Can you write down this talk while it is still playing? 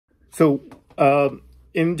So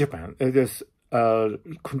in Japan, there's a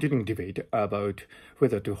continuing debate about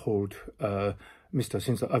whether to hold Mr.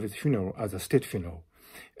 Shinzo Abe's funeral as a state funeral.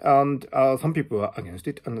 And some people are against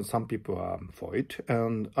it, and some people are for it.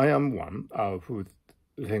 And I am one who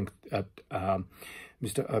think that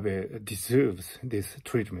Mr. Abe deserves this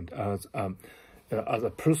treatment as a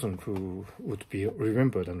person who would be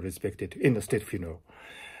remembered and respected in the state funeral.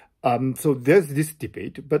 So there's this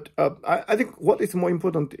debate, but I think what is more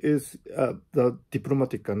important is the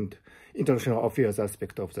diplomatic and international affairs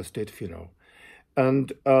aspect of the state funeral.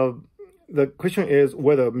 And the question is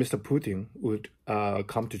whether Mr. Putin would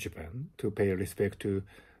come to Japan to pay respect to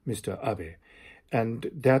Mr. Abe.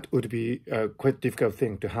 And that would be a quite difficult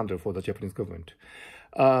thing to handle for the Japanese government.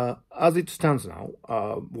 As it stands now,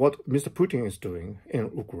 what Mr. Putin is doing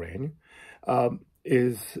in Ukraine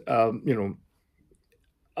is,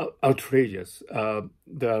 outrageous. It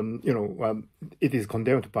is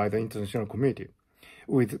condemned by the international community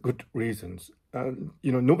with good reasons.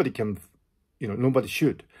 Nobody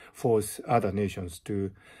should force other nations to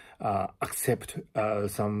accept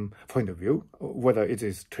some point of view, whether it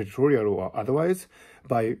is territorial or otherwise,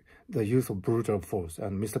 by the use of brutal force.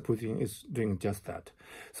 And Mr. Putin is doing just that.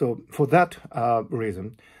 So for that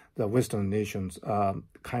reason, the Western nations are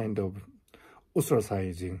kind of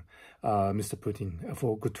ostracizing Mr. Putin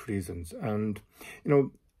for good reasons. And,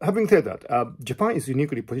 having said that, Japan is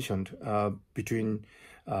uniquely positioned between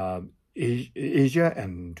Asia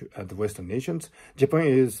and the Western nations. Japan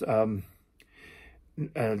is a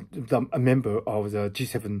member of the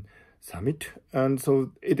G7 summit, and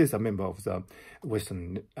so it is a member of the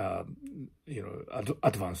Western,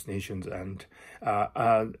 advanced nations, and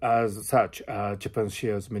as such, Japan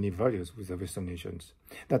shares many values with the Western nations.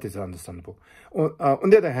 That is understandable. On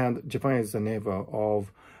the other hand, Japan is a neighbor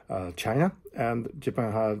of China, and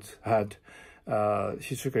Japan has had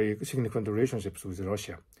historically significant relationships with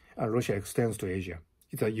Russia, and Russia extends to Asia.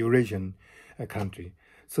 It's a Eurasian country.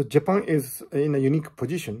 So Japan is in a unique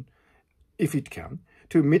position, if it can,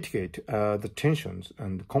 to mitigate the tensions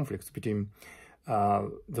and conflicts between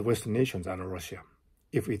the Western nations and Russia,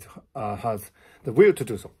 if it has the will to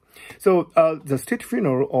do so. So the state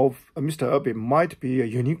funeral of Mr. Abe might be a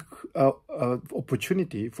unique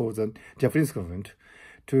opportunity for the Japanese government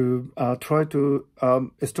to try to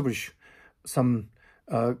establish some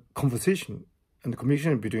conversation and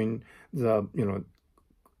communication between the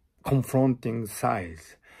confronting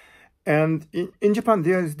sides. And in Japan,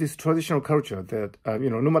 there is this traditional culture that,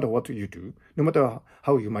 no matter what you do, no matter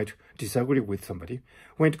how you might disagree with somebody,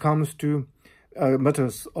 when it comes to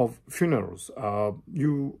matters of funerals,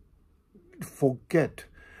 you forget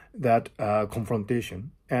that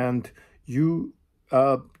confrontation, and you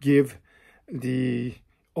give the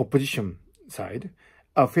opposition side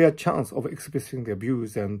a fair chance of expressing their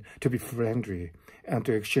views and to be friendly and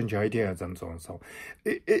to exchange ideas and so on. So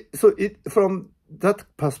from that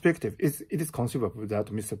perspective, it is conceivable that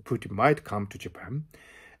Mr. Putin might come to Japan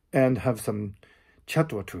and have some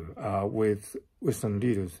chat or two with Western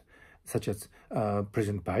leaders, such as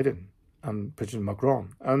President Biden and President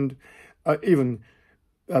Macron, and even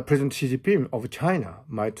President Xi Jinping of China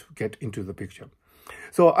might get into the picture.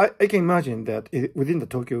 So I can imagine that within the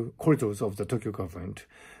Tokyo corridors of the Tokyo government,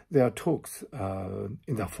 there are talks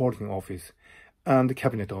in the foreign office and the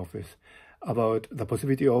cabinet office about the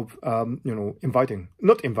possibility of,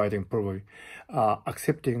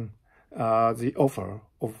 accepting the offer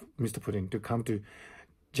of Mr. Putin to come to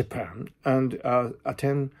Japan and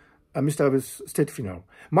attend Mr. Abe's state funeral.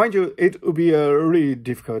 Mind you, it would be a really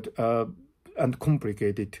difficult and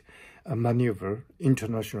complicated maneuver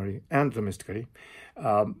internationally and domestically.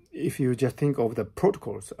 If you just think of the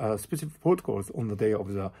protocols, specific protocols on the day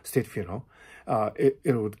of the state funeral, it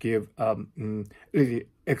would give really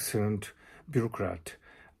excellent bureaucrat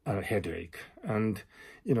headache. And,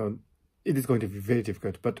 it is going to be very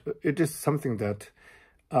difficult, but it is something that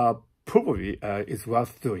probably is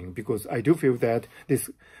worth doing, because I do feel that this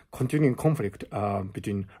continuing conflict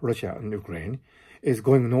between Russia and Ukraine is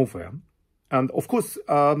going nowhere. And of course,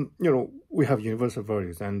 we have universal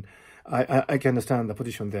values, and I can understand the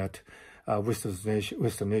position that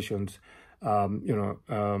Western nations, not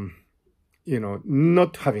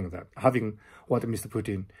having that, having what Mr.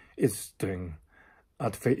 Putin is doing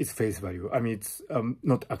at its face value. I mean, it's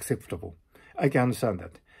not acceptable. I can understand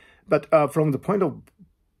that. But from the point of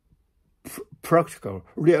practical,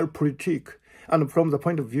 realpolitik, and from the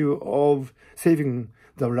point of view of saving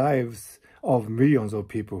the lives of millions of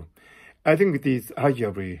people, I think it is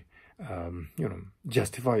arguably,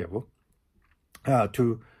 justifiable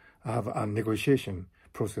to have a negotiation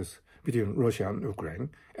process between Russia and Ukraine.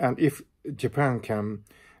 And if Japan can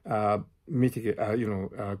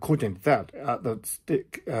coordinate that at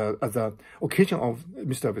the occasion of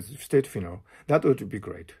Mr. Abe's state funeral, that would be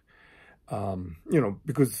great.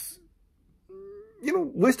 Because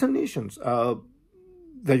Western nations,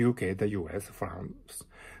 the UK, the US, France,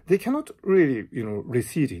 they cannot really,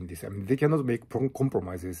 recede in this. I mean, they cannot make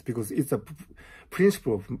compromises because it's a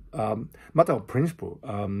principle of, matter of principle.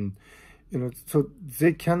 So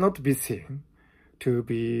they cannot be seen to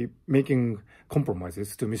be making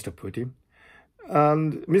compromises to Mr. Putin.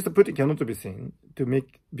 And Mr. Putin cannot be seen to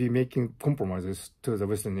be making compromises to the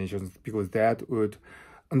Western nations because that would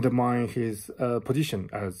undermine his position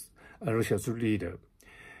as Russia's leader.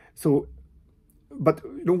 So, but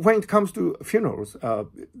when it comes to funerals,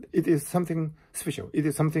 it is something special. It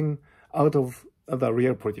is something out of the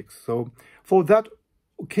real politics. So for that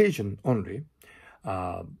occasion only,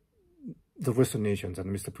 the Western nations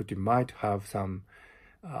and Mr. Putin might have some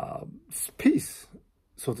space,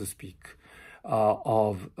 so to speak,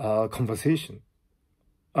 of conversation,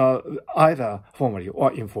 either formally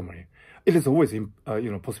or informally. It is always,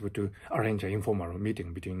 possible to arrange an informal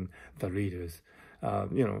meeting between the leaders,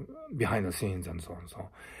 behind the scenes and so on. So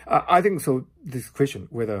I think so. This question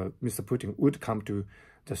whether Mr. Putin would come to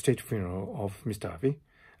the state funeral of Mr. Abe,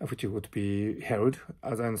 which would be held,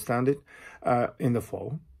 as I understand it, in the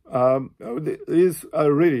fall, is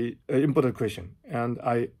a really important question, and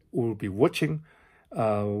I will be watching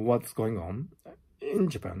what's going on in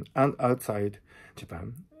Japan and outside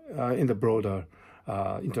Japan in the broader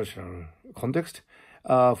international context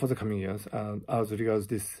for the coming years as regards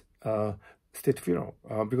this state funeral,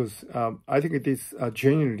 because I think it is a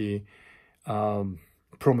genuinely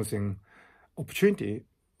promising opportunity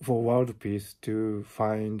for world peace to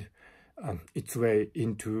find its way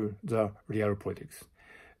into the real politics,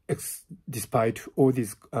 despite all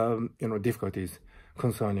these difficulties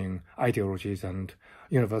concerning ideologies and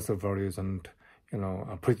universal values and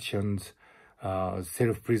politicians,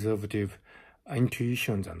 self-preservative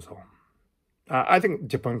intuitions and so on. I think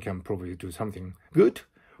Japan can probably do something good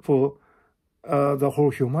for the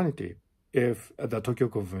whole humanity if the Tokyo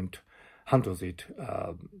government handles it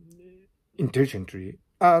intelligently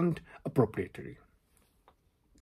and appropriately.